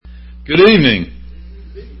Good evening.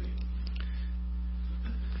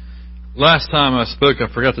 Last time I spoke,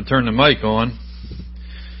 I forgot to turn the mic on.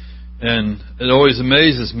 And it always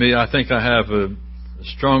amazes me. I think I have a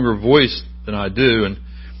stronger voice than I do. And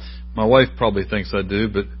my wife probably thinks I do.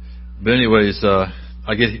 But anyways,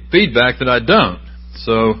 I get feedback that I don't.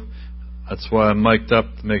 So that's why I'm mic'd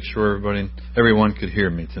up to make sure everyone could hear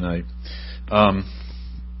me tonight.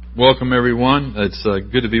 Welcome, everyone. It's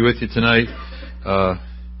good to be with you tonight.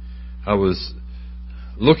 I was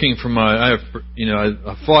looking for I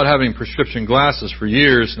fought having prescription glasses for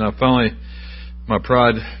years, and my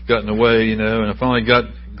pride got in the way, and I finally got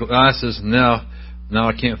glasses, and now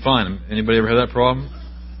I can't find them. Anybody ever had that problem?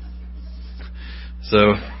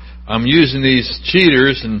 So I'm using these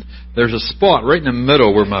cheaters, and there's a spot right in the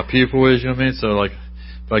middle where my pupil is, you know what I mean? So like,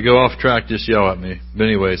 if I go off track, just yell at me. But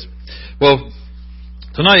anyways, well,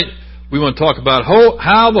 tonight we want to talk about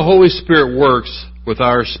how the Holy Spirit works with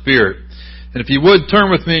our spirit. And if you would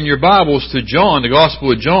turn with me in your Bibles to John, the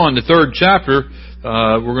Gospel of John, the 3rd chapter.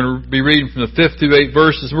 We're going to be reading from the 5th through 8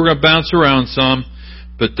 verses. We're going to bounce around some,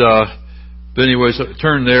 but anyways,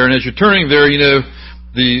 turn there. And as you're turning there,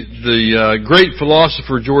 the great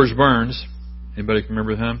philosopher George Burns. Anybody can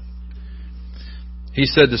remember him? He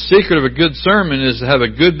said the secret of a good sermon is to have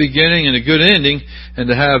a good beginning and a good ending, and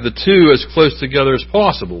to have the two as close together as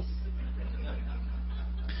possible.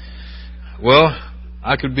 Well,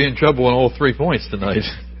 I could be in trouble on all 3 points tonight.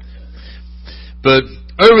 But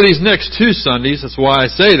over these next 2 Sundays, that's why I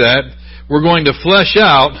say that, we're going to flesh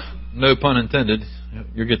out, no pun intended,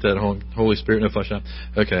 you get that, Holy Spirit, no flesh out,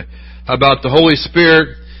 okay, about the Holy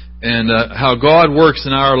Spirit and how God works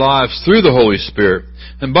in our lives through the Holy Spirit.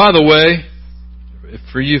 And by the way,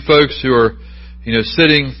 for you folks who are,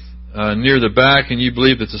 sitting near the back and you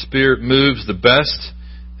believe that the Spirit moves the best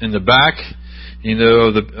in the back,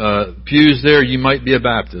 the pews there, you might be a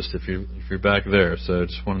Baptist if you're back there. So I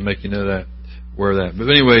just want to make you know that, aware of that. But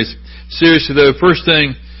anyways, seriously though, first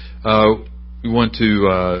thing we want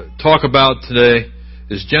to talk about today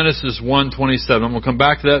is Genesis 1:27. I'm going to come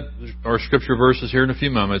back to that, our scripture verses here in a few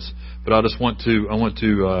moments. But I want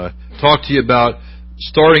to talk to you about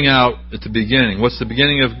starting out at the beginning. What's the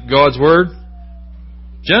beginning of God's Word?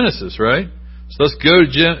 Genesis, right? So let's go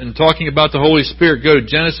to and talking about the Holy Spirit. Go to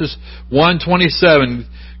Genesis 1:27.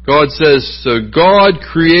 God says, so God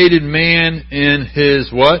created man in His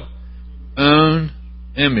what? Own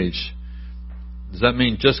image. Does that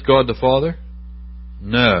mean just God the Father?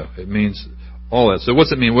 No, it means all that. So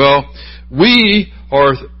what's it mean? Well, we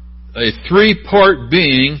are a 3-part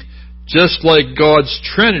being, just like God's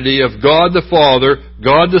Trinity of God the Father,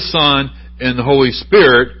 God the Son, and the Holy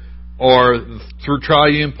Spirit are through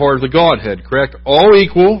triune part of the Godhead, correct? All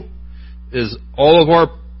equal. Is all of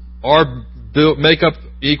our makeup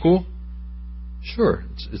equal? Sure,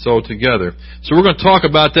 it's all together. So we're going to talk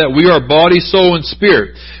about that. We are body, soul, and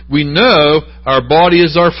spirit. We know our body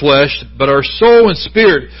is our flesh, but our soul and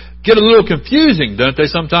spirit get a little confusing, don't they,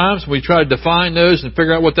 sometimes? We try to define those and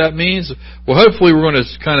figure out what that means. Well, hopefully we're going to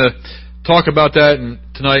kind of talk about that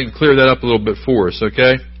tonight and clear that up a little bit for us,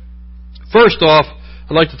 okay? First off,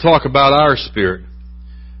 I'd like to talk about our spirit.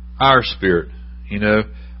 Our spirit.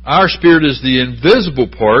 Our spirit is the invisible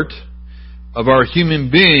part of our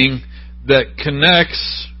human being that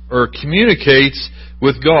connects or communicates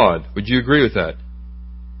with God. Would you agree with that?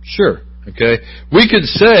 Sure. Okay. We could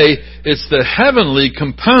say it's the heavenly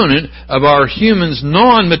component of our human's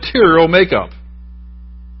non-material makeup.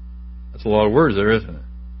 That's a lot of words there, isn't it?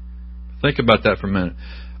 Think about that for a minute.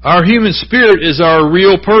 Our human spirit is our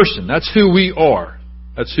real person. That's who we are.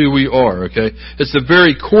 That's who we are, okay? It's the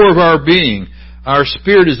very core of our being. Our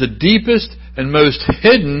spirit is the deepest and most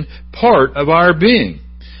hidden part of our being.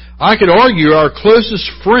 I could argue our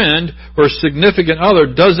closest friend or significant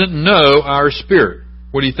other doesn't know our spirit.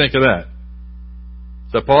 What do you think of that?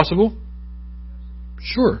 Is that possible?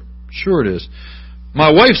 Sure it is.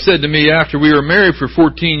 My wife said to me after we were married for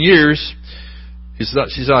 14 years, she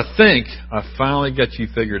said, I think I finally got you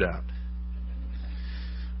figured out.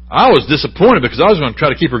 I was disappointed because I was going to try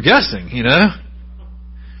to keep her guessing,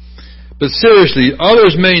 But seriously,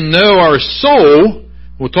 others may know our soul.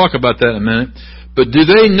 We'll talk about that in a minute. But do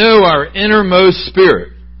they know our innermost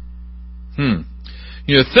spirit?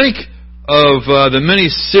 Think of the many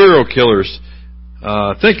serial killers.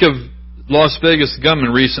 Think of Las Vegas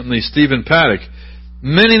gunman recently, Stephen Paddock.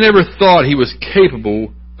 Many never thought he was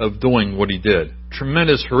capable of doing what he did.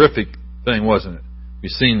 Tremendous, horrific thing, wasn't it?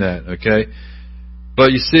 We've seen that, okay?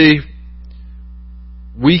 But you see,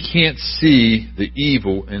 we can't see the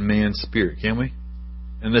evil in man's spirit, can we?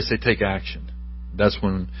 Unless they take action. That's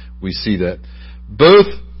when we see that. Both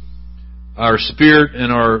our spirit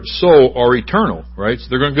and our soul are eternal, right? So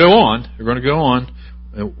they're going to go on. They're going to go on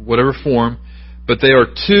in whatever form. But they are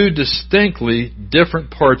two distinctly different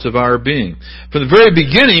parts of our being. From the very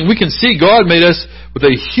beginning, we can see God made us with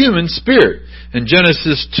a human spirit. In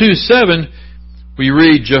Genesis 2:7, we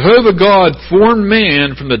read, Jehovah God formed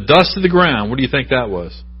man from the dust of the ground. What do you think that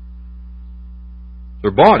was?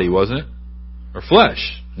 Their body, wasn't it? Or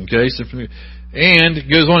flesh. Okay, so and it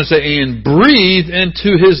goes on to say, and breathed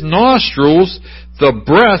into his nostrils the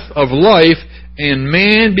breath of life, and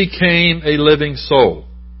man became a living soul.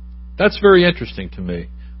 That's very interesting to me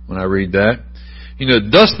when I read that. You know,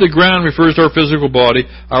 dust of the ground refers to our physical body.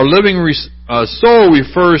 Our living soul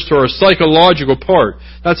refers to our psychological part.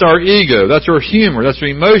 That's our ego. That's our humor. That's our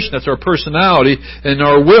emotion. That's our personality and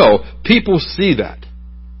our will. People see that.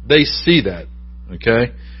 They see that.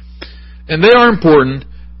 Okay? And they are important,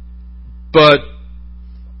 but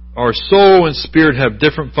our soul and spirit have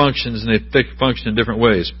different functions, and they function in different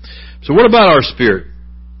ways. So what about our spirit?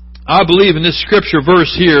 I believe in this scripture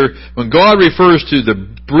verse here, when God refers to the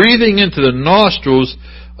breathing into the nostrils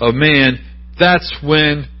of man, that's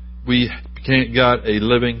when we got a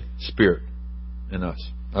living spirit in us.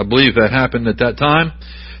 I believe that happened at that time.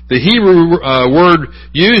 The Hebrew word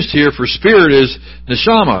used here for spirit is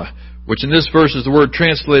neshama, which in this verse is the word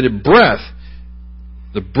translated breath.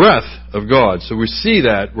 The breath of God. So we see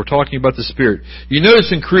that. We're talking about the spirit. You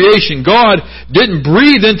notice in creation, God didn't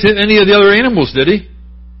breathe into any of the other animals, did He?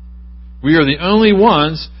 We are the only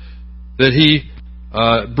ones that He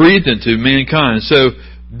breathed into, mankind. So,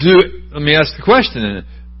 let me ask the question then.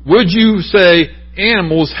 Would you say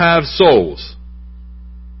animals have souls?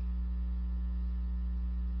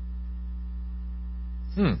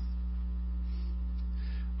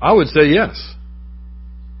 I would say yes.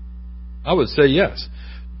 I would say yes.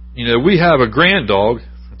 You know, we have a grand dog.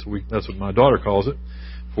 That's what my daughter calls it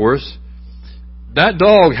for us. That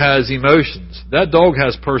dog has emotions. That dog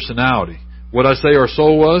has personality. What I say our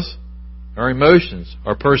soul was? Our emotions,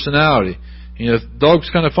 our personality. You know, dog's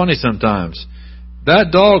kind of funny sometimes.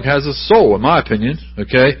 That dog has a soul, in my opinion,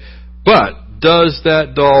 okay? But does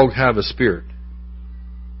that dog have a spirit?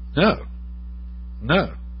 No.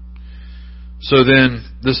 No. So then,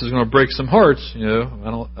 this is going to break some hearts, you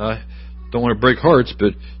know. I don't want to break hearts,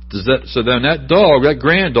 but so then that dog, that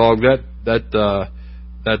grand dog, what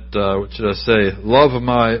should I say, love of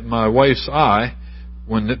my wife's eye,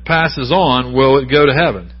 when it passes on, will it go to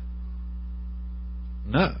heaven?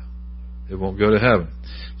 No. It won't go to heaven.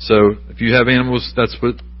 So, if you have animals, that's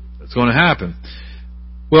going to happen.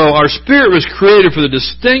 Well, our spirit was created for the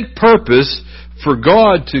distinct purpose for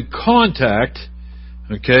God to contact.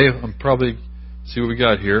 Okay, I'm probably see what we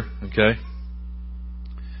got here. Okay,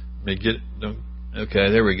 let me get. Okay,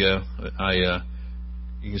 there we go.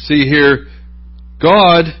 You can see here,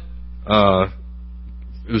 God.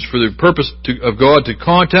 It was for the purpose of God to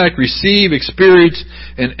contact, receive, experience,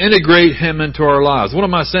 and integrate Him into our lives. What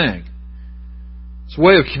am I saying? It's a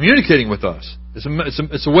way of communicating with us. It's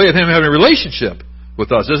a way of Him having a relationship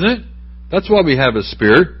with us, isn't it? That's why we have a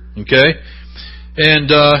spirit. Okay,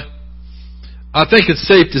 and I think it's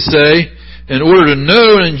safe to say, in order to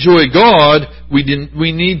know and enjoy God, we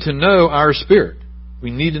need to know our spirit.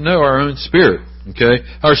 We need to know our own spirit. Okay,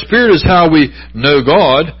 our spirit is how we know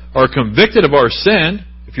God, are convicted of our sin.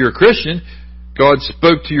 If you're a Christian, God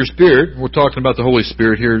spoke to your spirit. We're talking about the Holy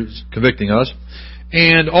Spirit here convicting us.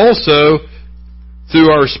 And also, through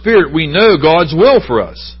our spirit, we know God's will for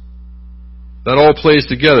us. That all plays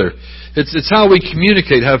together. It's how we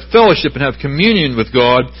communicate, have fellowship, and have communion with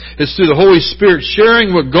God. It's through the Holy Spirit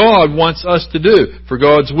sharing what God wants us to do for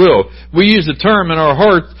God's will. We use the term in our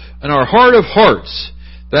heart of hearts.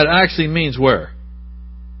 That actually means where?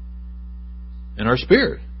 In our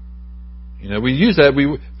spirit. You know, we use that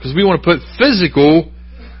because we want to put physical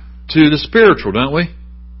to the spiritual, don't we?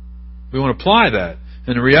 We want to apply that.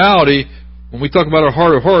 And in reality, when we talk about our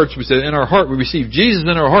heart of hearts, we say in our heart we receive Jesus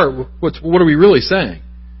in our heart. What are we really saying?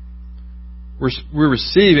 We're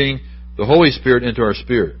receiving the Holy Spirit into our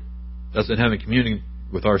spirit. That's in having communion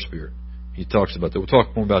with our spirit. He talks about that. We'll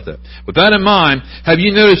talk more about that. With that in mind, have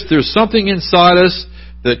you noticed there's something inside us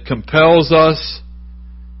that compels us?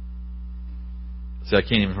 See, I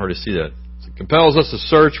can't even hardly see that. It compels us to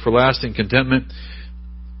search for lasting contentment.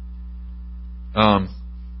 When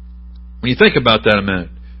you think about that a minute,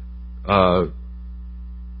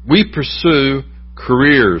 we pursue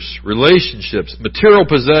careers, relationships, material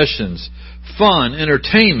possessions, fun,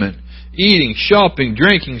 entertainment, eating, shopping,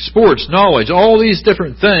 drinking, sports, knowledge, all these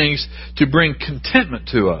different things to bring contentment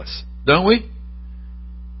to us, don't we?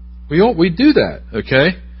 We do that,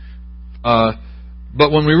 okay?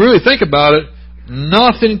 But when we really think about it,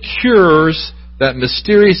 Nothing cures that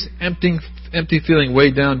mysterious empty feeling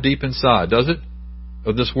way down deep inside, does it?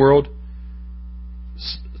 Of this world.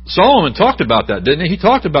 Solomon talked about that, didn't he? He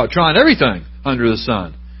talked about trying everything under the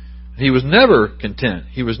sun. He was never content.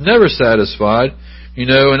 He was never satisfied.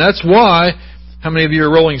 And that's why, how many of you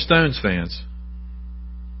are Rolling Stones fans?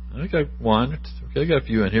 I got one. Okay, I got a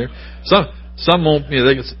few in here. Some won't,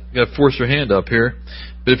 they got to force their hand up here.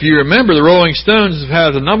 But if you remember, the Rolling Stones have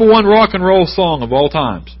had the number one rock and roll song of all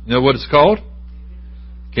times. You know what it's called?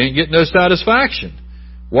 Can't Get No Satisfaction.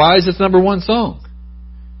 Why is it number one song?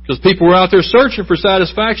 Because people were out there searching for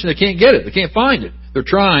satisfaction. They can't get it. They can't find it. They're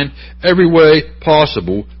trying every way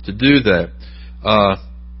possible to do that.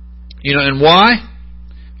 And why?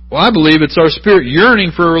 Well, I believe it's our spirit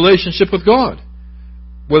yearning for a relationship with God,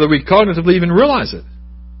 whether we cognitively even realize it.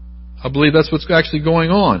 I believe that's what's actually going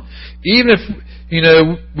on. Even if,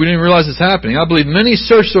 we didn't realize it's happening. I believe many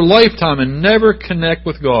search their lifetime and never connect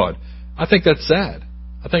with God. I think that's sad.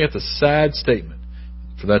 I think that's a sad statement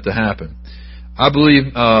for that to happen. I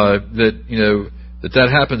believe that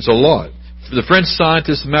happens a lot. The French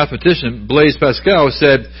scientist and mathematician Blaise Pascal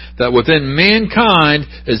said that within mankind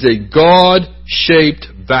is a God-shaped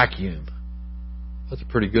vacuum. That's a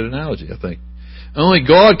pretty good analogy, I think. Only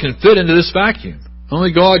God can fit into this vacuum.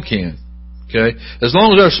 Only God can. Okay? As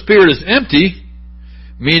long as our spirit is empty,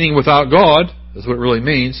 meaning without God, that's what it really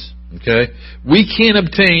means. Okay? We can't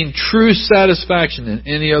obtain true satisfaction in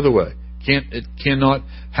any other way. It cannot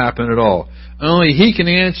happen at all. Only He can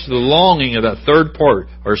answer the longing of that third part,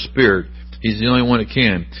 our spirit. He's the only one that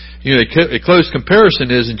can. A close comparison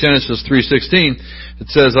is in Genesis 3:16. It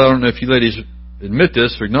says, I don't know if you ladies admit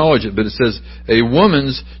this or acknowledge it, but it says, a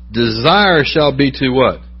woman's desire shall be to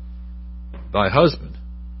what? Thy husband.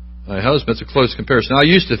 Thy husband. That's a close comparison. I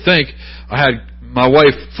used to think I had my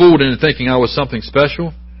wife fooled into thinking I was something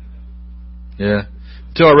special. Yeah.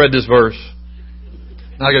 Until I read this verse.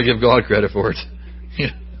 Now I got to give God credit for it.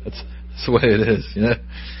 That's the way it is.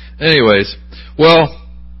 Anyways, well,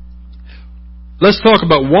 let's talk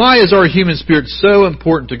about why is our human spirit so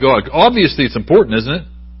important to God. Obviously, it's important, isn't it?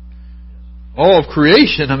 All of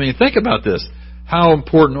creation. Think about this. How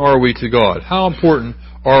important are we to God? How important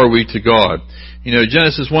are we to God?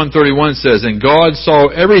 Genesis 1:31 says, and God saw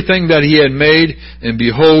everything that He had made, and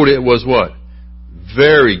behold, it was what?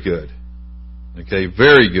 Very good. Okay,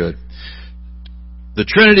 very good. The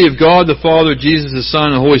Trinity of God, the Father, Jesus, the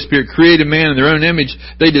Son, and the Holy Spirit created man in their own image.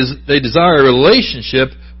 They desire a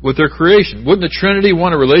relationship with their creation. Wouldn't the Trinity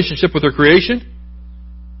want a relationship with their creation?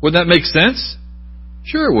 Wouldn't that make sense?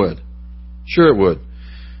 Sure it would. Sure it would.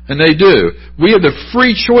 And they do. We have the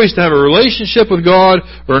free choice to have a relationship with God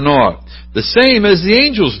or not. The same as the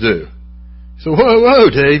angels do. So, whoa,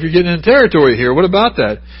 Dave, you're getting in territory here. What about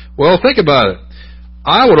that? Well, think about it.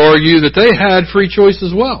 I would argue that they had free choice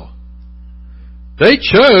as well. They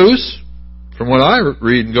chose, from what I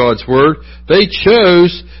read in God's Word, they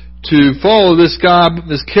chose to follow this guy,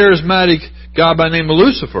 this charismatic guy by the name of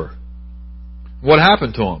Lucifer. What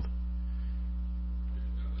happened to him?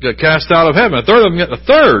 Got cast out of heaven. A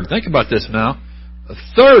third, think about this now. A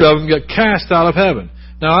third of them got cast out of heaven.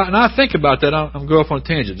 Now, and I think about that. I'm going off on a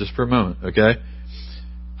tangent just for a moment, okay?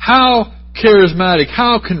 How charismatic,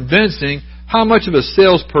 how convincing, how much of a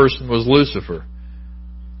salesperson was Lucifer?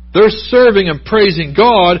 They're serving and praising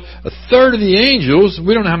God. A third of the angels,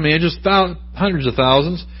 we don't know how many angels, hundreds of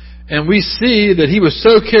thousands, and we see that he was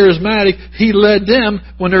so charismatic, he led them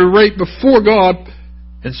when they were right before God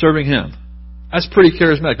and serving Him. That's pretty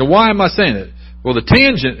charismatic. Now, why am I saying it? Well, the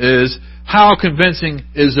tangent is, how convincing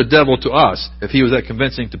is the devil to us if he was that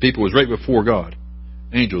convincing to people who was right before God?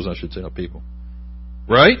 Angels, I should say, not people.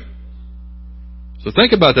 Right? So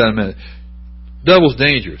think about that a minute. Devil's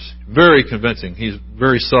dangerous. Very convincing. He's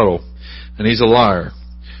very subtle. And he's a liar.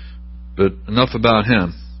 But enough about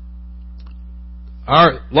him.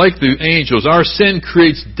 Like the angels, our sin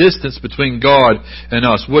creates distance between God and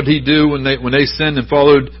us. What did He do when they sinned and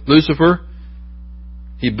followed Lucifer?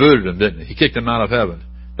 He booted them, didn't He? He kicked them out of heaven.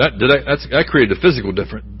 That created a physical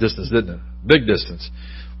distance, didn't it? Big distance.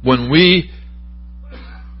 When we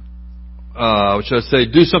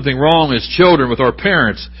do something wrong as children with our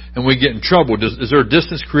parents and we get in trouble, is there a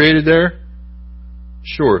distance created there?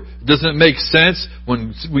 Sure. Doesn't it make sense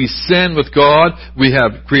when we sin with God, we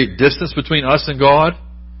create distance between us and God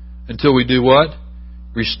until we do what?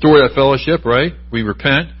 Restore that fellowship, right? We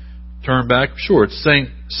repent, turn back. Sure, it's the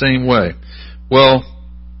same way. Well,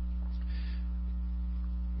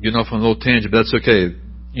 getting off on a little tangent, but that's okay.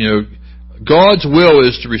 God's will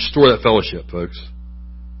is to restore that fellowship, folks.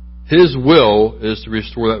 His will is to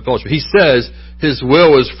restore that fellowship. He says His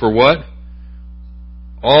will is for what?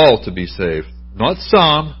 All to be saved. Not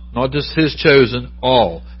some, not just His chosen,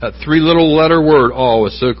 all. That 3-little letter word, all,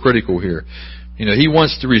 is so critical here. He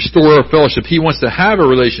wants to restore our fellowship. He wants to have a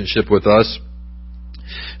relationship with us.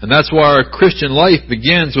 And that's why our Christian life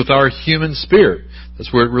begins with our human spirit.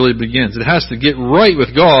 That's where it really begins. It has to get right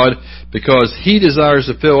with God because He desires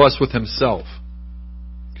to fill us with Himself.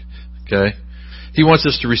 Okay? He wants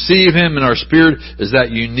us to receive Him, and our spirit is that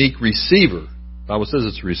unique receiver. The Bible says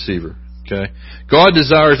it's a receiver. Okay? God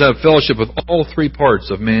desires to have fellowship with all 3 parts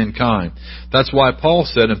of mankind. That's why Paul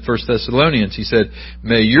said in 1 Thessalonians, he said,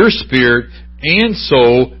 may your spirit and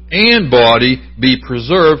soul and body be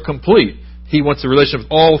preserved complete. He wants a relationship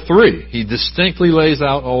with all 3. He distinctly lays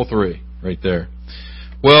out all 3 right there.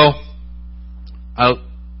 Well, I'll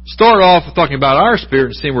start off with talking about our spirit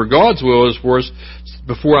and seeing where God's will is for us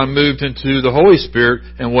before I moved into the Holy Spirit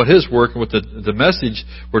and what His work and what the message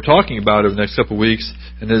we're talking about over the next couple of weeks,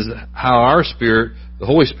 and is how our spirit, the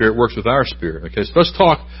Holy Spirit, works with our spirit. Okay, so let's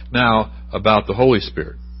talk now about the Holy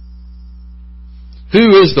Spirit.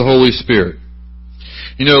 Who is the Holy Spirit?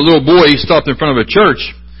 A little boy, he stopped in front of a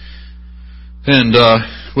church and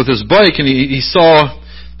with his bike, and he saw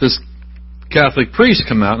this Catholic priest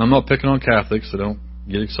come out. And I'm not picking on Catholics, so don't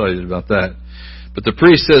get excited about that. But the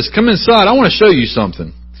priest says, come inside, I want to show you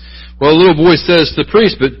something. Well, the little boy says to the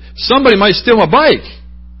priest, but somebody might steal my bike.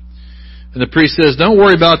 And the priest says, don't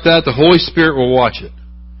worry about that, the Holy Spirit will watch it.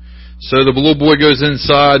 So the little boy goes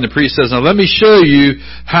inside, and the priest says, now let me show you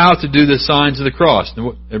how to do the signs of the cross.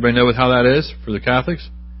 Everybody know how that is for the Catholics?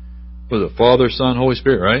 What is it? Father, Son, Holy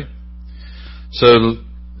Spirit, right? So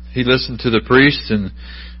he listened to the priest, and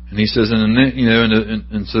he says,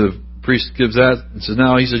 and so the priest gives that and says,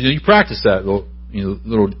 now he says, you practice that, little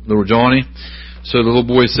Johnny. So the little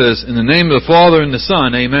boy says, in the name of the Father and the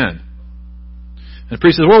Son, Amen. And the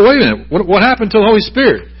priest says, well, wait a minute, what happened to the Holy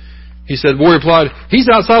Spirit? He said, the boy replied, he's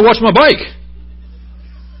outside watching my bike.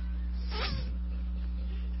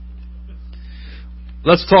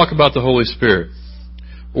 Let's talk about the Holy Spirit.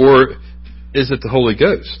 Or is it the Holy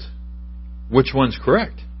Ghost? Which one's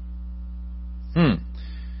correct?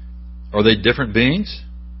 Are they different beings?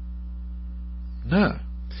 No.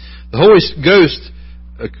 The Holy Ghost,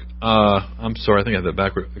 I'm sorry, I think I have that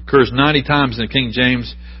backward, occurs 90 times in the King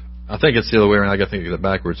James. I think it's the other way around. I got to think of that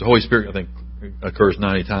backwards. The Holy Spirit, I think, occurs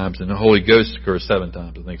 90 times, and the Holy Ghost occurs 7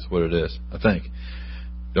 times. I think is what it is. I think.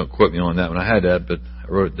 Don't quote me on that one. I had that, but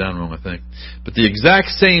I wrote it down wrong, I think. But the exact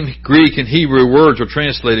same Greek and Hebrew words are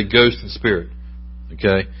translated ghost and spirit.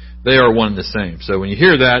 Okay? They are one and the same. So when you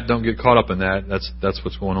hear that, don't get caught up in that. That's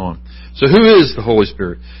what's going on. So who is the Holy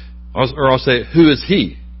Spirit? Or I'll say, who is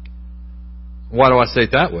He? Why do I say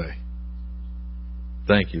it that way?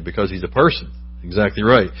 Thank you. Because He's a person. Exactly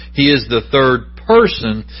right. He is the third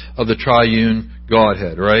person of the triune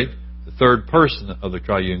Godhead, right? The third person of the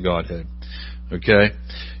triune Godhead. Okay?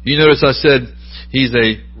 You notice I said He's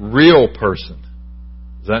a real person.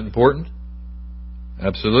 Is that important?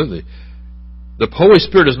 Absolutely. The Holy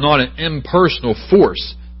Spirit is not an impersonal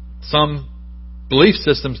force. Some belief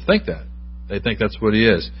systems think that. They think that's what He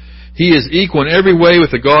is. He is equal in every way with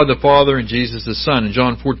the God the Father and Jesus the Son. In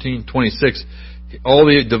John 14:26, all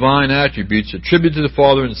the divine attributes attributed to the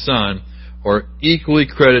Father and Son are equally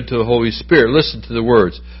credited to the Holy Spirit. Listen to the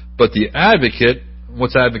words. But the advocate,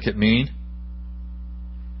 what's advocate mean?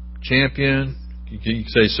 Champion, you can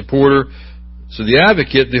say supporter. So the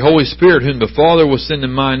advocate, the Holy Spirit, whom the Father will send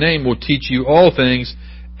in my name, will teach you all things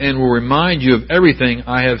and will remind you of everything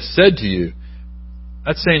I have said to you.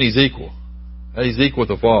 That's saying He's equal. He's equal with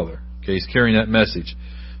the Father. Okay, He's carrying that message.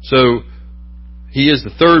 So He is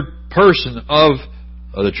the third person of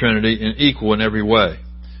the Trinity and equal in every way.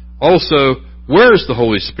 Also, where is the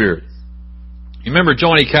Holy Spirit? You remember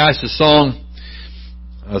Johnny Cash's song?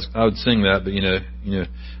 I would sing that, but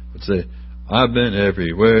would say, I've been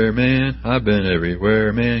everywhere, man. I've been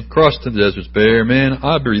everywhere, man. Crossed the deserts bare, man.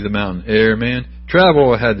 I breathe the mountain air, man.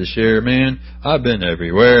 Travel I had to share, man. I've been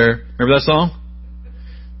everywhere. Remember that song?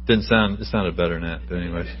 It sounded better than that, but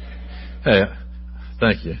anyways. Hey,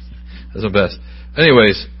 thank you. That's my best.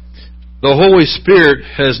 Anyways, the Holy Spirit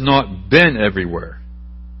has not been everywhere.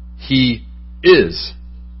 He is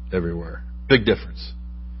everywhere. Big difference.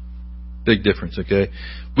 Big difference, okay?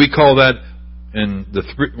 We call that in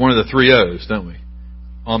one of the 3 O's, don't we?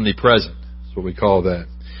 Omnipresent. That's what we call that.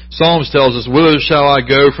 Psalms tells us, whither shall I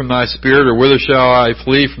go from thy spirit, or whither shall I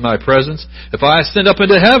flee from thy presence? If I ascend up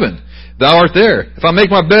into heaven, thou art there. If I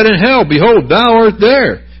make my bed in hell, behold, thou art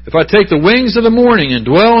there. If I take the wings of the morning and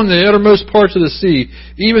dwell in the uttermost parts of the sea,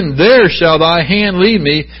 even there shall thy hand lead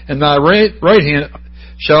me, and thy right hand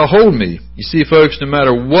shall hold me. You see, folks, no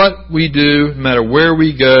matter what we do, no matter where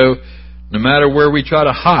we go, no matter where we try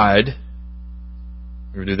to hide,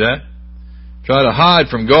 You ever do that? Try to hide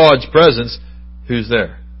from God's presence. Who's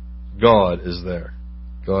there? God is there.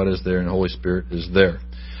 God is there and the Holy Spirit is there.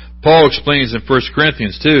 Paul explains in 1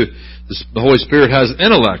 Corinthians 2, the Holy Spirit has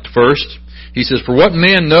intellect first. He says, "For what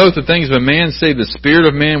man knoweth the things of a man save the spirit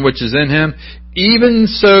of man which is in him? Even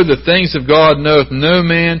so the things of God knoweth no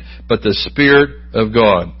man but the Spirit of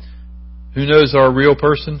God." Who knows our real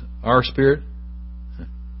person? Our spirit?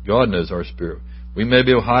 God knows our spirit. We may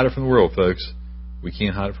be able to hide it from the world, folks. We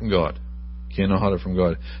can't hide it from God. Cannot hide it from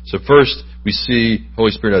God. So first, we see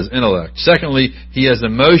Holy Spirit has intellect. Secondly, He has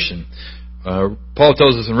emotion. Paul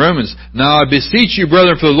tells us in Romans, "Now I beseech you,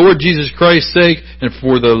 brethren, for the Lord Jesus Christ's sake, and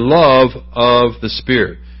for the love of the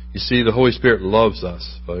Spirit." You see, the Holy Spirit loves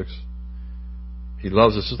us, folks. He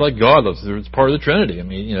loves us just like God loves us. It's part of the Trinity. I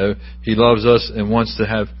mean, He loves us and wants to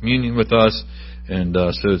have communion with us, and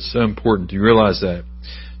so it's so important to realize that.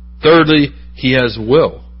 Thirdly, He has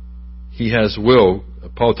will. He has will.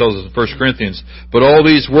 Paul tells us in 1 Corinthians, "But all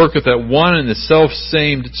these worketh at one and the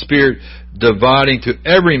self-same Spirit, dividing to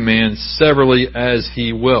every man severally as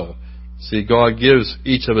He will." See, God gives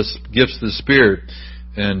each of us gifts of the Spirit,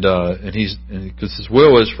 and because His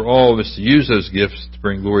will is for all of us to use those gifts to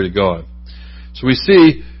bring glory to God. So we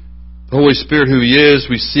see the Holy Spirit, who He is,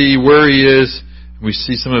 we see where He is, and we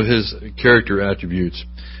see some of His character attributes.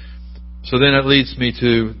 So then that leads me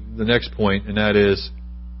to the next point, and that is,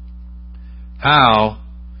 how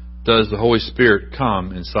does the Holy Spirit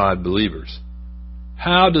come inside believers?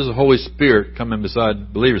 How does the Holy Spirit come in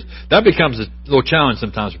beside believers? That becomes a little challenge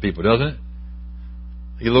sometimes for people, doesn't it?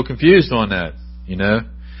 They get a little confused on that,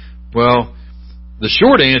 Well, the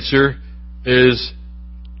short answer is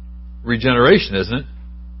regeneration, isn't it?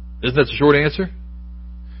 Isn't that the short answer?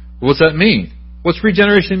 Well, what's that mean? What's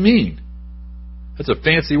regeneration mean? That's a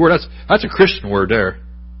fancy word. That's a Christian word there,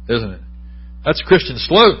 isn't it? That's Christian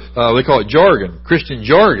they call it jargon, Christian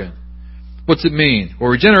jargon. What's it mean?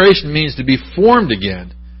 Well, regeneration means to be formed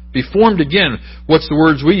again. Be formed again. What's the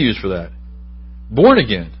words we use for that? Born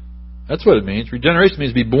again. That's what it means. Regeneration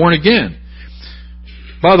means to be born again.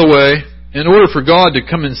 By the way, in order for God to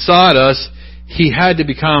come inside us, He had to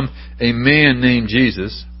become a man named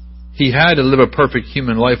Jesus. He had to live a perfect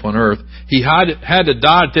human life on earth. He had to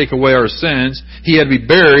die to take away our sins. He had to be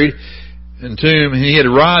buried in tomb, and He had to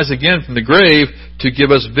rise again from the grave to give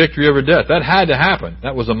us victory over death. That had to happen.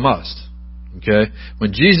 That was a must. Okay?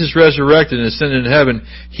 When Jesus resurrected and ascended into heaven,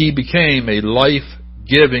 He became a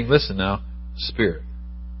life-giving, listen now, spirit.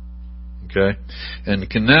 Okay? And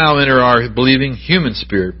can now enter our believing human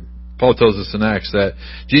spirit. Paul tells us in Acts that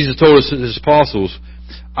Jesus told us, His apostles,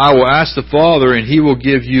 "I will ask the Father, and He will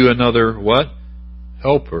give you another," what?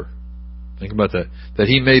 Helper. Think about that. "That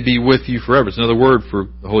He may be with you forever." It's another word for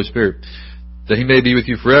the Holy Spirit. "That He may be with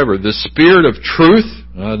you forever. The Spirit of truth,"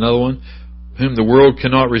 another one, "whom the world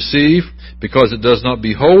cannot receive, because it does not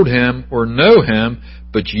behold Him or know Him,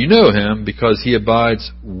 but you know Him, because He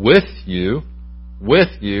abides with you."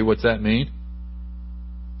 With you, what's that mean?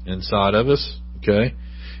 Inside of us. Okay?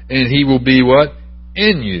 "And He will be what?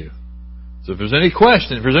 In you." So if there's any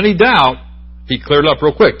question, if there's any doubt, He cleared it up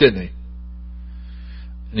real quick, didn't He?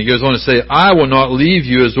 And He goes on to say, "I will not leave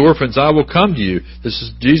you as orphans, I will come to you." This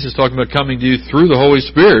is Jesus talking about coming to you through the Holy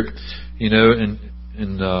Spirit, and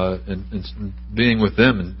being with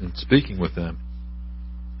them and speaking with them.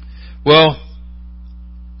 Well,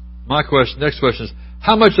 next question is,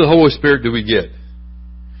 how much of the Holy Spirit do we get?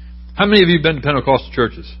 How many of you have been to Pentecostal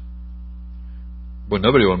churches? Well,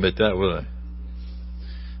 nobody will admit that, will they?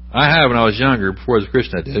 I have when I was younger. Before I was a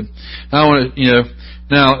Christian, I did. I want to,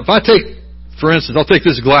 now, if I take, for instance, I'll take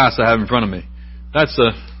this glass I have in front of me.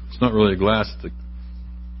 It's not really a glass, it's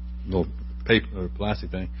a little paper or plastic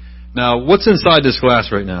thing. Now, what's inside this glass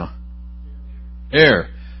right now? Air.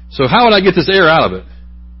 So how would I get this air out of it?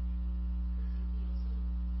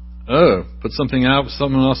 Oh, put something out.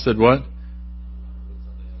 Someone else said what?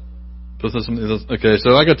 Put something else. Okay,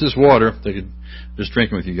 so I got this water. I could just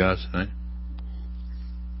drinking with you guys, right?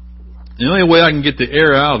 The only way I can get the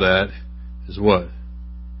air out of that is what?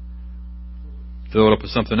 Fill it up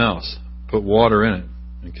with something else. Put water in it.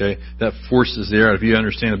 Okay? That forces the air out. If you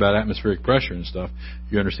understand about atmospheric pressure and stuff,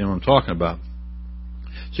 you understand what I'm talking about.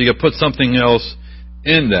 So you got to put something else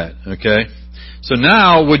in that. Okay? So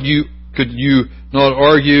now could you not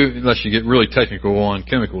argue, unless you get really technical on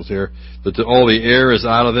chemicals here, that all the air is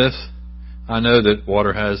out of this? I know that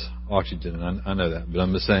water has oxygen, and I know that, but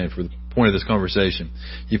I'm just saying for the point of this conversation.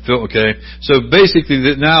 You feel, okay? So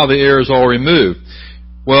basically, now the air is all removed.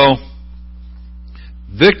 Well,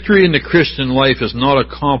 victory in the Christian life is not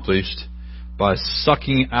accomplished by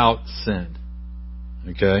sucking out sin.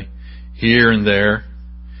 Okay? Here and there.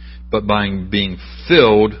 but by being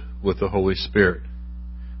filled with the Holy Spirit.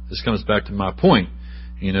 This comes back to my point.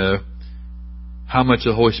 How much of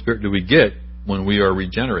the Holy Spirit do we get when we are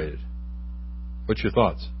regenerated? What's your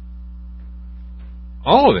thoughts?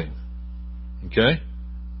 All of Him. Okay?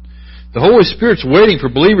 The Holy Spirit's waiting for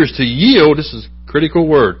believers to yield, this is a critical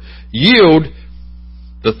word, yield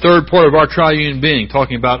the third part of our triune being,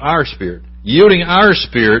 talking about our spirit. Yielding our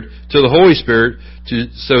spirit to the Holy Spirit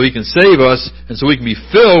so He can save us and so we can be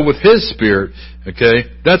filled with His Spirit. Okay?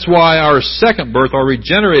 That's why our second birth, our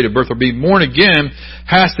regenerated birth, or being born again,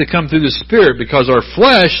 has to come through the Spirit, because our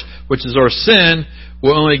flesh, which is our sin,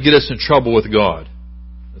 will only get us in trouble with God.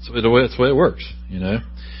 That's the way it works,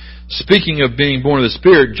 Speaking of being born of the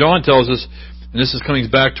Spirit, John tells us, and this is coming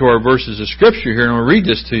back to our verses of Scripture here, and I'll read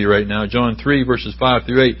this to you right now, John 3, verses 5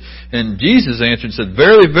 through 8. And Jesus answered and said,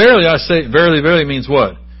 Verily, verily, I say, verily, verily means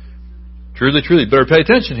what? Truly, truly. Better pay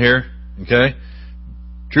attention here, okay?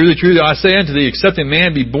 Truly, truly, I say unto thee, except a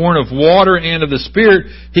man be born of water and of the Spirit,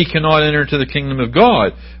 he cannot enter into the kingdom of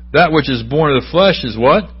God. That which is born of the flesh is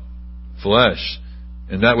what? Flesh.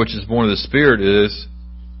 And that which is born of the Spirit is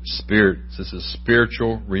Spirit. This is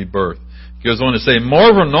spiritual rebirth. He goes on to say,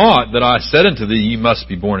 Marvel not that I said unto thee, ye must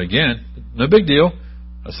be born again. No big deal.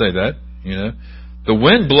 I say that, The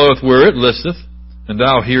wind bloweth where it listeth, and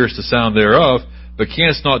thou hearest the sound thereof, but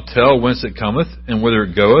canst not tell whence it cometh, and whither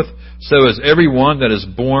it goeth. So is every one that is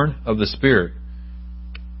born of the Spirit.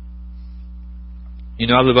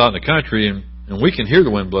 I live out in the country, and we can hear the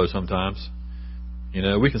wind blow sometimes.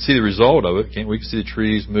 We can see the result of it, can't we? We can see the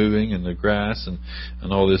trees moving and the grass and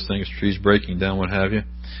all these things, trees breaking down, what have you.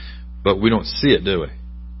 But we don't see it, do we?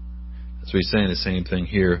 So he's saying the same thing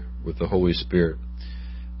here with the Holy Spirit.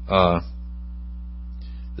 The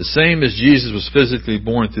same as Jesus was physically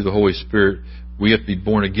born through the Holy Spirit, we have to be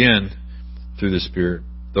born again through the Spirit,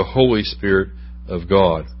 the Holy Spirit of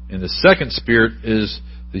God. And the second Spirit is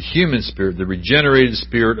the human spirit, the regenerated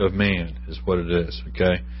spirit of man is what it is,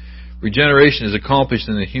 okay? Regeneration is accomplished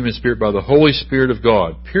in the human spirit by the Holy Spirit of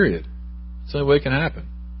God, period. That's the only way it can happen.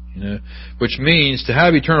 Which means to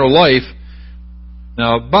have eternal life.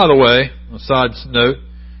 Now, by the way, on a side note,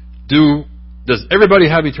 does everybody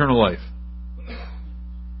have eternal life?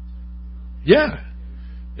 Yeah.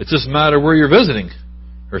 It's just a matter of where you're visiting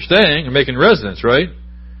or staying or making residence, right?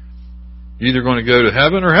 You're either going to go to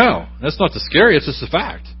heaven or hell. That's not the scary, it's just a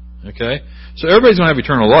fact. Okay? So everybody's going to have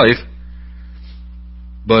eternal life,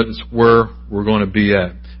 but it's where we're going to be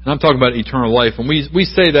at. And I'm talking about eternal life. When we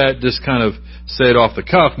say that, just kind of say it off the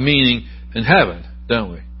cuff, meaning in heaven,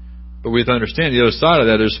 don't we? But we have to understand the other side of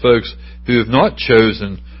that. There's folks who have not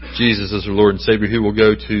chosen Jesus as their Lord and Savior who will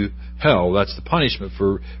go to hell. That's the punishment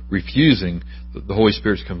for refusing the Holy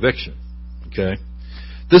Spirit's conviction. Okay?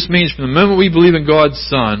 This means from the moment we believe in God's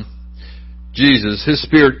Son, Jesus, His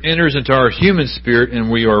Spirit enters into our human spirit and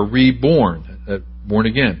we are reborn, born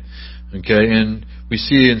again. Okay? And we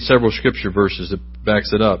see in several scripture verses that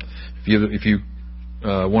backs it up. If you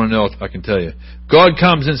want to know, I can tell you. God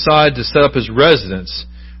comes inside to set up His residence.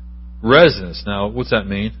 Residence. Now, what's that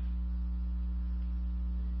mean?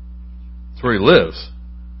 It's where He lives,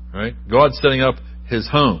 right? God's setting up His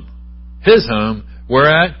home. His home. Where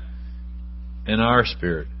at? In our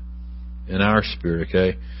spirit. In our spirit.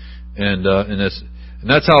 Okay, and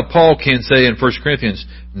that's how Paul can say in 1 Corinthians,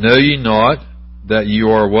 "Know ye not that you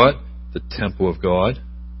are what? The temple of God."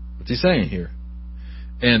 What's he saying here?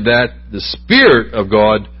 And that the Spirit of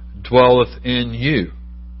God dwelleth in you.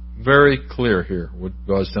 Very clear here what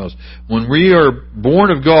God's telling us. When we are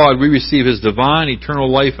born of God, we receive His divine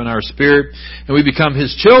eternal life in our spirit, and we become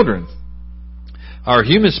His children. Our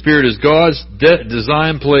human spirit is God's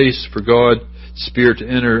designed place for God's Spirit to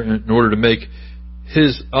enter in order to make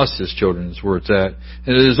us His children, is where it's at.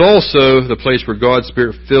 And it is also the place where God's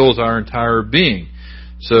Spirit fills our entire being.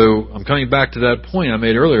 So I'm coming back to that point I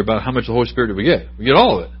made earlier about how much of the Holy Spirit do we get. We get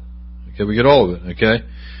all of it. Okay, we get all of it. Okay,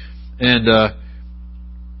 and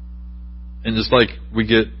just like we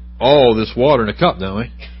get all this water in a cup, don't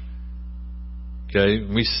we? Okay,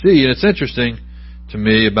 and we see, and it's interesting to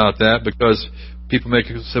me about that because people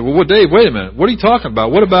say, "Well, Dave, wait a minute. What are you talking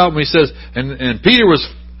about? What about when He says, and Peter was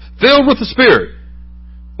filled with the Spirit?"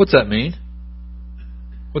 What's that mean?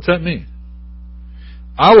 What's that mean?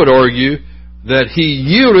 I would argue that he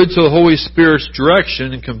yielded to the Holy Spirit's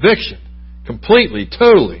direction and conviction. Completely,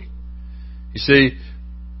 totally. You see,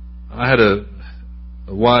 I had a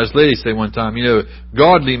wise lady say one time,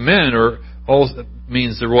 godly men are all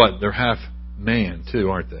means they're what? They're half man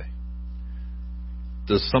too, aren't they?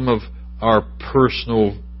 Does some of our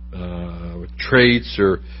personal traits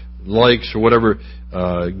or likes or whatever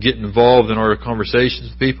get involved in our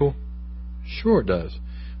conversations with people? Sure it does.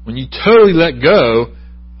 when you totally let go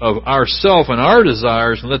of ourself and our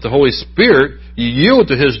desires and let the Holy Spirit, you yield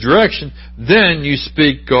to His direction, then you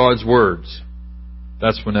speak God's words.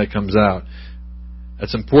 That's when that comes out.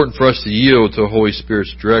 That's important for us to yield to the Holy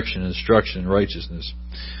Spirit's direction, instruction, and righteousness.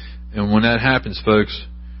 And when that happens, folks,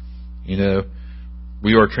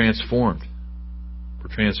 we are transformed.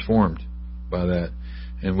 We're transformed by that.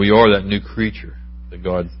 And we are that new creature that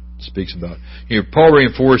God speaks about. Here, Paul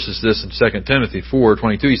reinforces this in 2 Timothy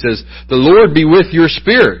 4:22. He says, "The Lord be with your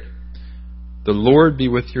spirit." The Lord be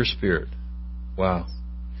with your spirit. Wow.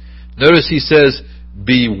 Notice he says,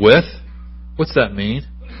 "be with." What's that mean?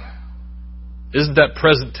 Isn't that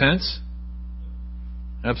present tense?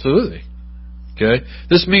 Absolutely. Okay?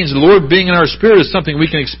 This means the Lord being in our spirit is something we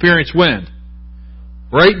can experience when?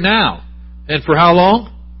 Right now. And for how long?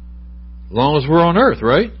 As long as we're on earth,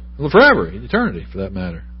 right? Well, forever, eternity for that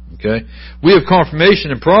matter. Okay? We have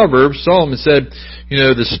confirmation in Proverbs. Solomon said,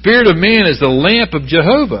 the spirit of man is the lamp of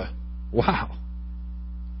Jehovah. Wow.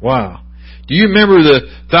 Wow. Do you remember the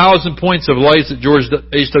 1,000 points of light that George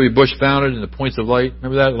H.W. Bush founded in the points of light?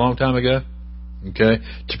 Remember that a long time ago? Okay?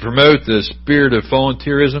 To promote the spirit of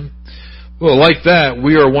volunteerism. Well, like that,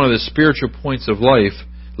 we are one of the spiritual points of light,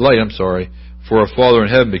 for our Father in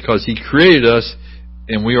heaven, because He created us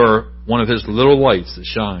and we are one of His little lights that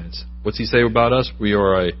shines. What's He say about us? We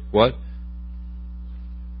are a what?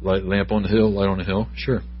 Lamp on the hill, light on the hill?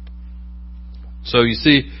 Sure. So you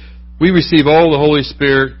see, we receive all the Holy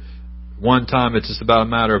Spirit one time. It's just about a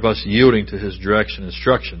matter of us yielding to His direction and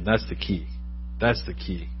instruction. That's the key. That's the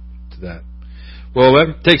key to that. Well,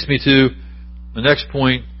 that takes me to the next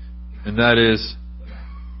point, and that is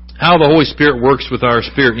how the Holy Spirit works with our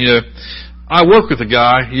spirit. I worked with a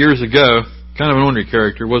guy years ago, kind of an ordinary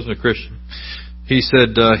character, wasn't a Christian. He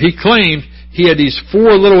said he claimed he had these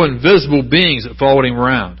 4 little invisible beings that followed him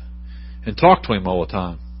around and talked to him all the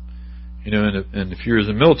time. And if you're in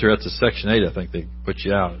the military, that's a Section 8, I think they put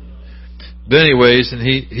you out. But anyways, and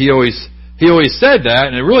he always said that,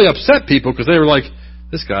 and it really upset people because they were like,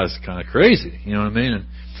 this guy's kind of crazy, you know what I mean? And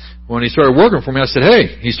when he started working for me, I said,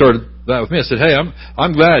 hey, he started that with me. I said, hey,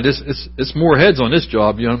 I'm glad it's more heads on this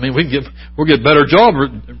job, you know what I mean? We'll get better job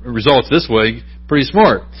results this way. Pretty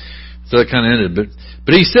smart. So that kind of ended.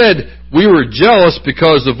 But he said we were jealous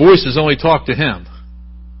because the voices only talked to him.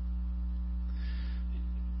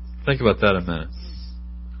 Think about that a minute.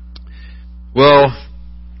 Well,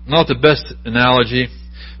 not the best analogy,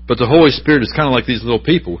 but the Holy Spirit is kind of like these little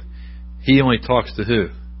people. He only talks to who?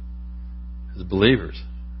 His believers.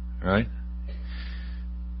 Right?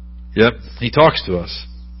 Yep. He talks to us.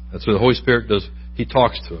 That's what the Holy Spirit does. He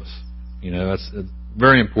talks to us. That's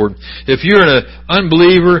very important. If you're an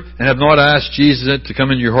unbeliever and have not asked Jesus to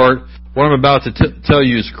come into your heart, what I'm about to tell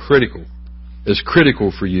you is critical. It's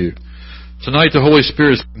critical for you. Tonight the Holy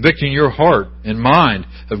Spirit is convicting your heart and mind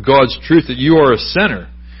of God's truth that you are a sinner.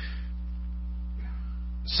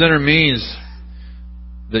 Sinner means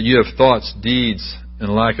that you have thoughts, deeds, and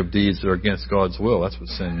lack of deeds that are against God's will. That's what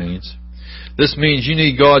sin means. This means you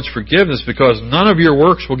need God's forgiveness because none of your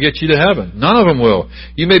works will get you to heaven. None of them will.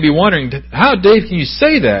 You may be wondering, how, Dave, can you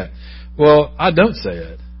say that? Well, I don't say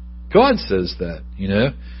it. God says that,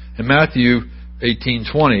 In Matthew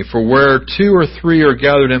 18:20, for where 2 or 3 are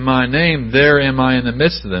gathered in my name, there am I in the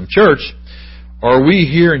midst of them. Church, are we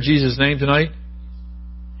here in Jesus' name tonight?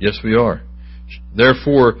 Yes, we are.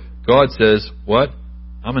 Therefore, God says, what?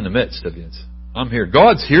 I'm in the midst of you. I'm here.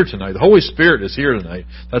 God's here tonight. The Holy Spirit is here tonight.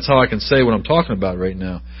 That's how I can say what I'm talking about right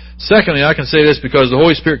now. Secondly, I can say this because the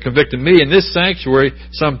Holy Spirit convicted me in this sanctuary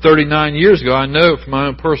some 39 years ago. I know from my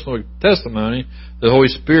own personal testimony the Holy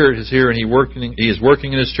Spirit is here and He is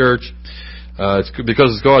working in His church. It's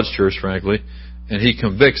because it's God's church, frankly, and He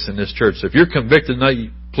convicts in this church. So if you're convicted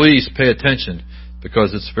tonight, please pay attention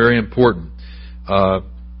because it's very important.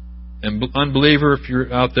 And unbeliever, if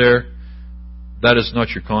you're out there, that is not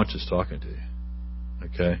your conscience talking to you.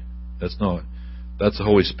 Okay? That's not. That's the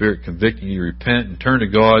Holy Spirit convicting you to repent and turn to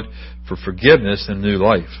God for forgiveness and new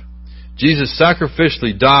life. Jesus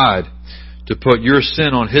sacrificially died to put your sin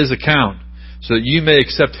on His account so that you may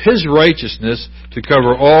accept His righteousness to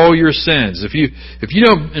cover all your sins. If you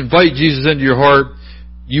don't invite Jesus into your heart,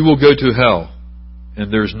 you will go to hell.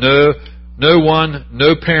 And there's no one,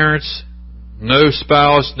 no parents, no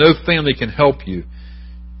spouse, no family can help you.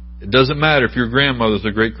 It doesn't matter if your grandmother's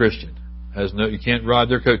a great Christian. You can't ride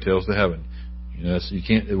their coattails to heaven.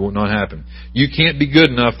 It will not happen. You can't be good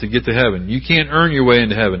enough to get to heaven. You can't earn your way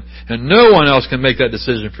into heaven. And no one else can make that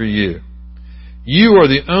decision for you. You are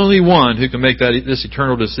the only one who can make this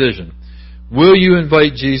eternal decision. Will you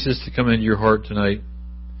invite Jesus to come into your heart tonight?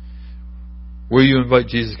 Will you invite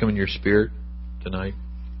Jesus to come into your spirit tonight?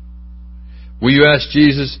 Will you ask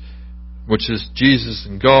Jesus, which is Jesus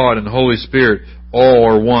and God and the Holy Spirit, all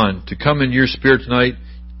are one, to come into your spirit tonight?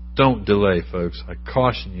 Don't delay, folks. I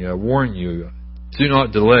caution you. I warn you. Do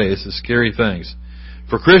not delay. This is scary things.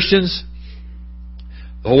 For Christians,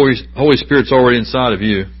 the Holy Spirit's already inside of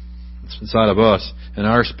you. It's inside of us and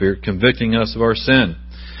our spirit, convicting us of our sin.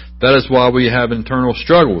 That is why we have internal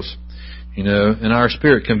struggles, in our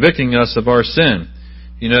spirit, convicting us of our sin.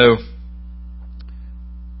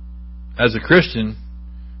 As a Christian,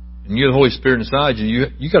 and you have the Holy Spirit inside you,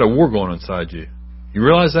 you got a war going on inside you. You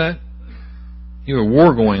realize that? You have a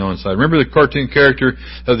war going on inside. Remember the cartoon character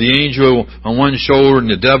of the angel on one shoulder and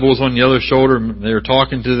the devil's on the other shoulder? They were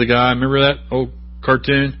talking to the guy. Remember that old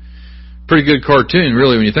cartoon? Pretty good cartoon,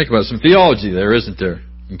 really, when you think about it. Some theology there, isn't there?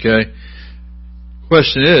 Okay?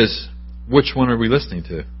 Question is, which one are we listening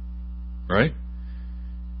to? Right?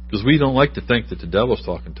 Because we don't like to think that the devil's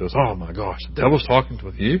talking to us. Oh my gosh, the devil's talking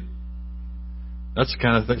with you? That's the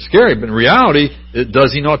kind of thing scary. But in reality,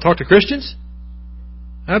 does he not talk to Christians?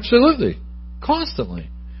 Absolutely. Constantly.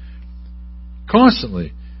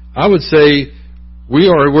 I would say we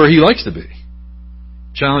are where he likes to be.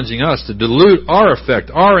 Challenging us to dilute our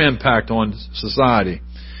effect, our impact on society.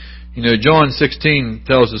 John 16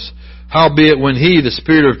 tells us, howbeit when he, the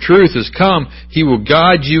Spirit of truth, is come, he will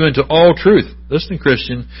guide you into all truth. Listen,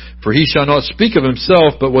 Christian, for he shall not speak of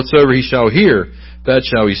himself, but whatsoever he shall hear, that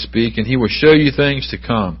shall he speak, and he will show you things to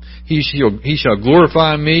come. He shall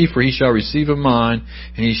glorify me, for he shall receive of mine,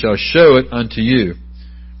 and he shall show it unto you.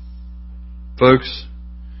 Folks,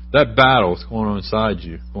 that battle is going on inside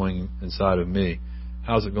you, going inside of me.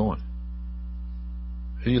 How's it going?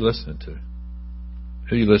 Who are you listening to?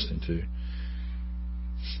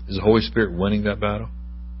 Is the Holy Spirit winning that battle?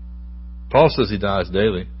 Paul says he dies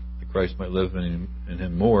daily, that Christ might live in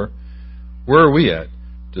him more. Where are we at?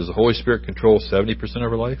 Does the Holy Spirit control 70%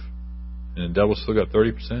 of our life? And the devil still got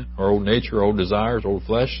 30%? Our old nature, our old desires, old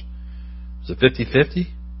flesh? Is it 50-50?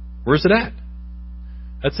 Where's it at?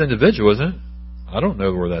 That's individual, isn't it? I don't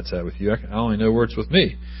know where that's at with you. I only know where it's with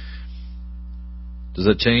me. Does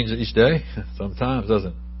that change each day? Sometimes,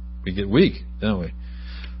 doesn't it? We get weak, don't we?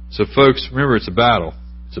 So folks, remember it's a battle.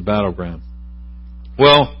 It's a battleground.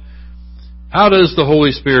 Well, how does the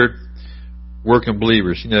Holy Spirit work in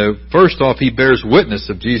believers? First off, he bears witness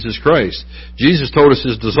of Jesus Christ. Jesus told us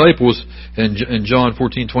his disciples in John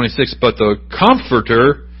 14:26, but the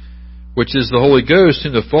Comforter, which is the Holy Ghost,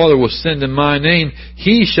 whom the Father will send in my name,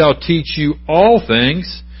 he shall teach you all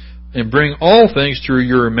things and bring all things to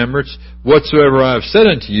your remembrance whatsoever I have said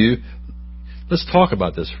unto you. Let's talk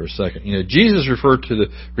about this for a second. Jesus refers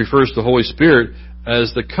to the Holy Spirit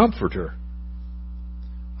as the Comforter.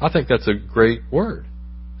 I think that's a great word.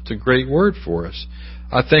 It's a great word for us.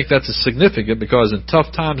 I think that's significant because in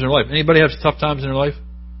tough times in their life, anybody have tough times in their life?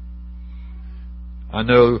 I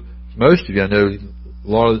know most of you. I know a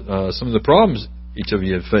lot of some of the problems each of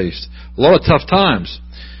you have faced. A lot of tough times.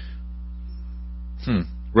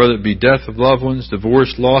 Whether it be death of loved ones,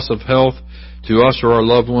 divorce, loss of health to us or our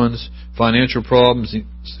loved ones, financial problems, it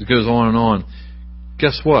goes on and on.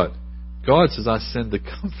 Guess what? God says, I send the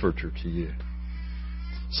Comforter to you.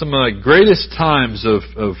 Some of my greatest times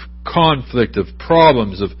of conflict, of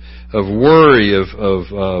problems, of worry,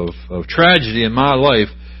 of tragedy in my life,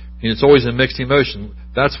 and it's always a mixed emotion.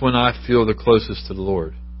 That's when I feel the closest to the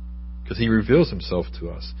Lord. Because He reveals Himself to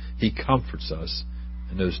us. He comforts us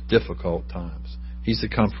in those difficult times. He's the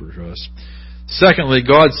comforter to us. Secondly,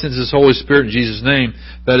 God sends His Holy Spirit in Jesus' name.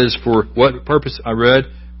 That is for what purpose? I read,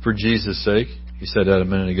 for Jesus' sake. He said that a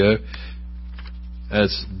minute ago.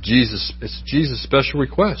 It's Jesus' special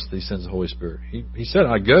request that He sends the Holy Spirit. He said,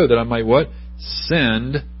 I go that I might what?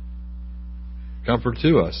 Send comfort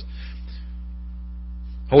to us.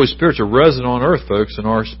 Holy Spirit's a resident on earth, folks, in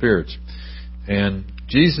our spirits. And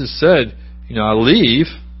Jesus said, I leave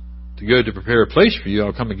to go to prepare a place for you.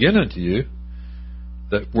 I'll come again unto you,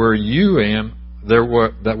 that where you am,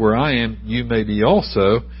 that where I am, you may be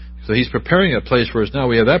also. So He's preparing a place for us now.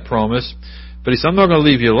 We have that promise. But He said, I'm not going to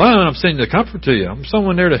leave you alone. I'm sending the comfort to you. I'm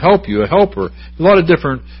someone there to help you, a helper. A lot of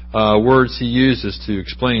different words He uses to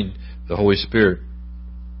explain the Holy Spirit.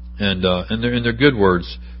 And they're good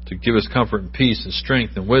words to give us comfort and peace and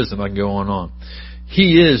strength and wisdom. I can go on and on.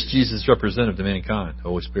 He is Jesus' representative to mankind. The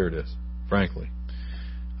Holy Spirit is, frankly.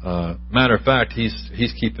 Matter of fact,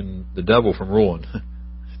 He's keeping the devil from ruling.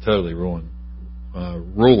 Totally ruling,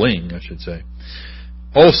 I should say.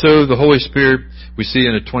 Also, the Holy Spirit, we see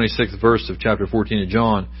in the 26th verse of chapter 14 of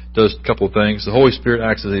John, does a couple of things. The Holy Spirit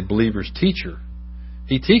acts as a believer's teacher.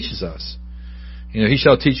 He teaches us. He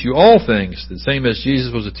shall teach you all things, the same as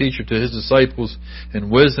Jesus was a teacher to His disciples in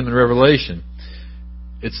wisdom and revelation.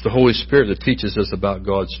 it's the Holy Spirit that teaches us about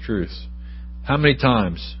God's truths. How many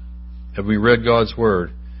times have we read God's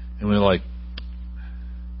Word and we're like,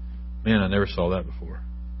 man, I never saw that before.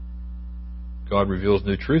 God reveals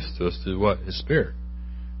new truths to us through what? His Spirit.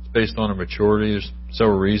 It's based on our maturity. There's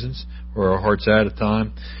several reasons where our heart's at a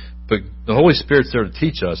time. But the Holy Spirit's there to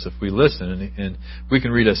teach us if we listen. And we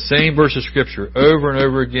can read a same verse of Scripture over and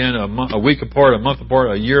over again, a week apart, a month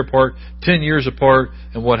apart, a year apart, 10 years apart.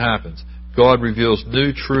 And what happens? God reveals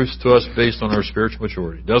new truths to us based on our spiritual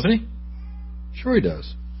maturity. Doesn't He? Sure He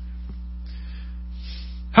does.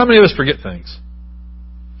 How many of us forget things?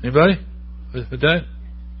 Anybody? With that?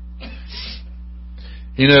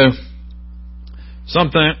 You know,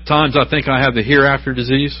 sometimes I think I have the hereafter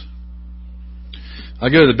disease. I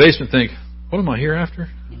go to the basement and think, what am I hereafter?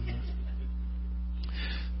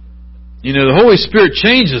 You know, the Holy Spirit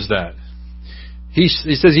changes that. He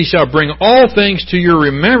says, He shall bring all things to your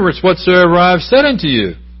remembrance whatsoever I have said unto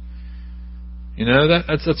you. You know,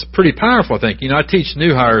 that's pretty powerful, I think. You know, I teach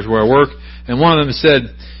new hires where I work, and one of them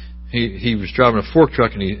said he was driving a fork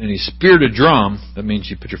truck and he speared a drum. That means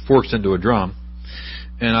you put your forks into a drum.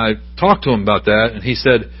 And I talked to him about that, and he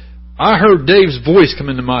said, I heard Dave's voice come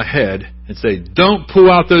into my head and say, don't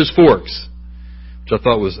pull out those forks. Which I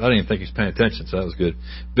thought I didn't even think he was paying attention, so that was good.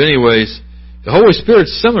 But anyways, the Holy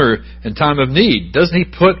Spirit's similar in time of need. Doesn't He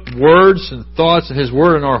put words and thoughts and His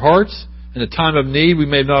Word in our hearts? In a time of need, we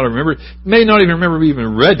may not remember. May not even remember we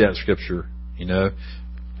even read that Scripture, you know,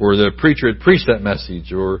 or the preacher had preached that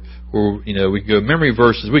message, or you know, we can go memory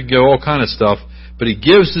verses, we can go all kind of stuff. But He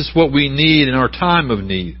gives us what we need in our time of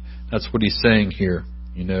need. That's what He's saying here,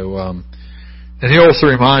 you know. And He also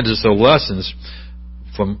reminds us of lessons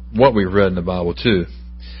from what we've read in the Bible too.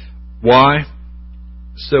 Why?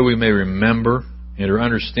 So we may remember and or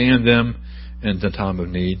understand them in the time of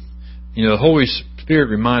need. You know, the Holy Spirit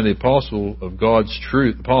reminded the apostles of God's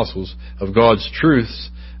truths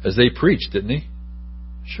as they preached, didn't He?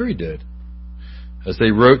 Sure He did. As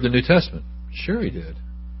they wrote the New Testament, sure He did.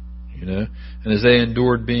 You know, and as they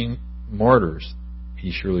endured being martyrs,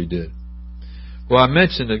 He surely did. Well, I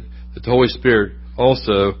mentioned that the Holy Spirit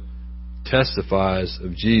also testifies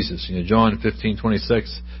of Jesus. You know, John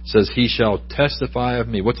 15:26 says, He shall testify of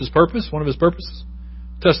me. What's His purpose? One of His purposes?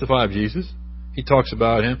 Testify of Jesus. He talks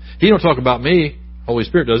about Him. He don't talk about me. Holy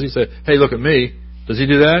Spirit does. He say, hey, look at me. Does He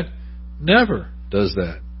do that? Never does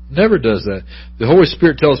that. Never does that. The Holy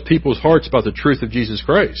Spirit tells people's hearts about the truth of Jesus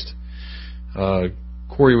Christ.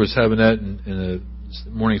 Corey was having that in a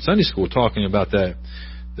morning Sunday school, talking about that.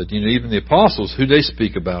 That, you know, even the apostles, who they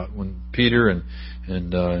speak about, when Peter and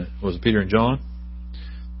was it Peter and John?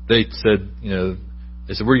 They said, you know,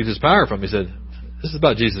 they said, where do you get this power from? He said, this is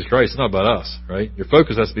about Jesus Christ. It's not about us, right? Your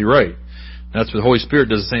focus has to be right. That's what the Holy Spirit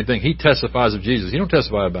does the same thing. He testifies of Jesus. He don't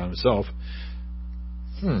testify about Himself.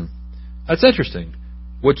 That's interesting.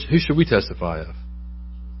 Who should we testify of?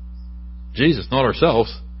 Jesus, not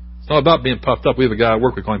ourselves. It's not about being puffed up. We have a guy at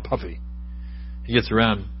work, we call him Puffy. He gets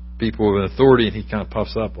around people with authority and he kind of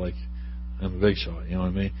puffs up like I'm a big shot. You know what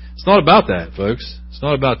I mean? It's not about that, folks. It's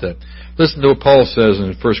not about that. Listen to what Paul says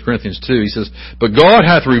in 1 Corinthians 2. He says, but God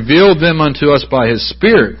hath revealed them unto us by His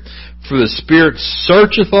Spirit. For the Spirit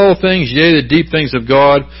searcheth all things, yea, the deep things of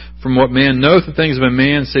God. From what man knoweth the things of a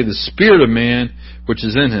man, save the Spirit of man, which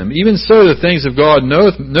is in him. Even so, the things of God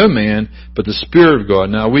knoweth no man, but the Spirit of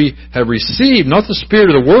God. Now we have received not the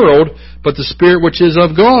spirit of the world, but the Spirit which is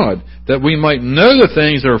of God, that we might know the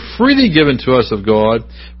things that are freely given to us of God,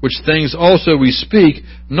 which things also we speak,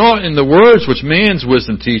 not in the words which man's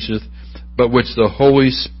wisdom teacheth, but which the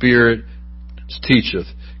Holy Spirit teacheth,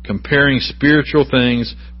 comparing spiritual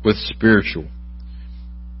things with spiritual.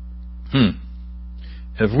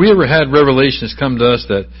 Have we ever had revelations come to us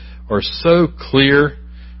that are so clear,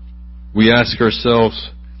 we ask ourselves,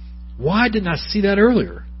 why didn't I see that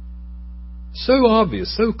earlier? So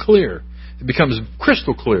obvious, so clear. It becomes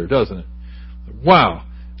crystal clear, doesn't it? Wow.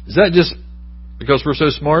 Is that just because we're so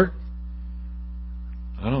smart?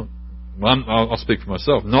 I'll speak for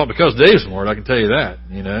myself. Not because Dave's smart, I can tell you that,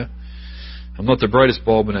 you know. I'm not the brightest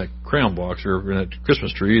bulb in that crayon box or in that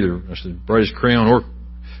Christmas tree either. That's the brightest crayon or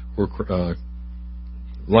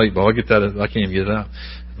light bulb. I get that. I can't even get it out.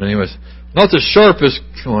 But anyways, not the sharpest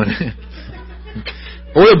one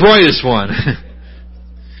or the brightest one.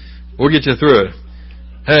 We'll get you through it.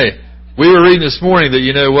 Hey, we were reading this morning that,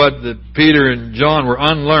 you know what, that Peter and John were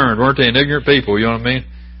unlearned, weren't they? And ignorant people, you know what I mean?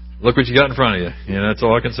 Look what you got in front of you. You know, that's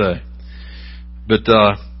all I can say. But,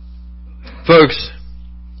 folks,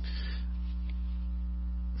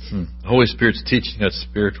 the Holy Spirit's teaching us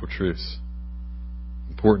spiritual truths.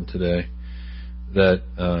 Important today that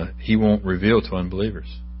He won't reveal to unbelievers.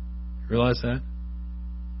 Realize that?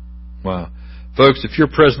 Wow. Folks, if you're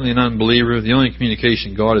presently an unbeliever, the only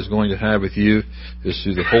communication God is going to have with you is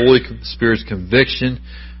through the Holy Spirit's conviction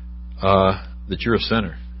that you're a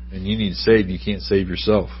sinner and you need saved. You can't save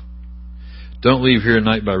yourself. Don't leave here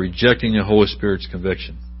tonight by rejecting the Holy Spirit's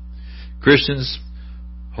conviction. Christians,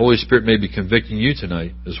 Holy Spirit may be convicting you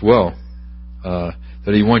tonight as well,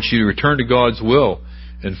 that He wants you to return to God's will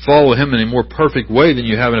and follow Him in a more perfect way than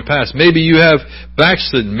you have in the past. Maybe you have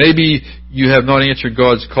backslidden. Maybe you have not answered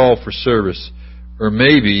God's call for service. Or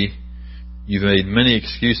maybe you've made many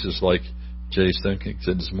excuses like Jay Stonekick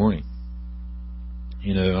said this morning.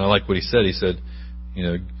 You know, and I like what he said. He said, you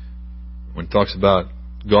know, when he talks about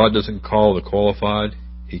God doesn't call the qualified,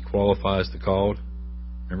 He qualifies the called.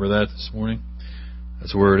 Remember that this morning?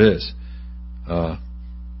 That's where it is.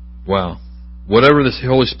 Wow. Whatever the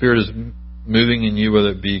Holy Spirit is moving in you, whether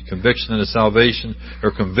it be conviction unto salvation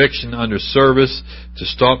or conviction under service, to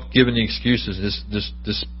stop giving the excuses,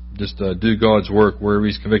 just do God's work wherever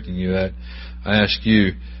He's convicting you at. I ask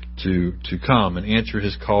you to come and answer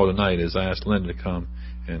His call tonight, as I asked Linda to come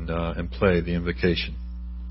and play the invocation.